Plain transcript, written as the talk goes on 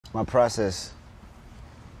My process,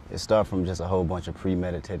 it starts from just a whole bunch of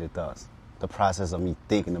premeditated thoughts. The process of me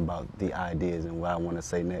thinking about the ideas and what I want to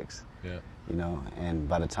say next. Yeah. You know, and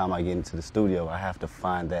by the time I get into the studio, I have to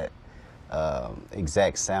find that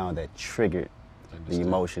exact sound that triggered the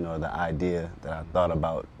emotion or the idea that I thought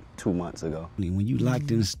about 2 months ago. When you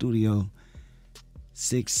locked in the studio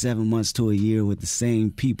 6, 7 months to a year with the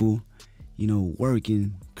same people, you know,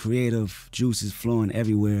 working, creative juices flowing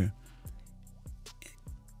everywhere,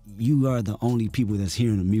 you are the only people that's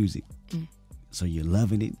hearing the music. So you're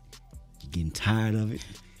loving it, you're getting tired of it,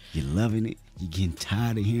 you're loving it, you're getting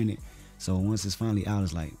tired of hearing it. So once it's finally out,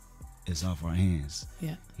 it's like, it's off our hands.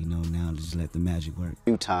 Yeah. You know, now just let the magic work. A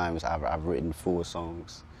few times I've written full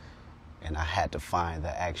songs and I had to find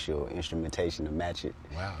the actual instrumentation to match it.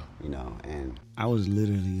 Wow. You know, and I was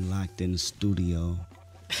literally locked in the studio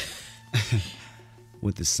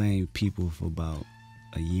with the same people for about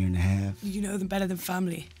a year and a half. You know them better than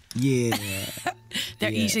family. Yeah.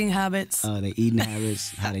 Their eating habits. Their eating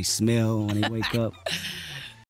habits, how they smell when they wake up.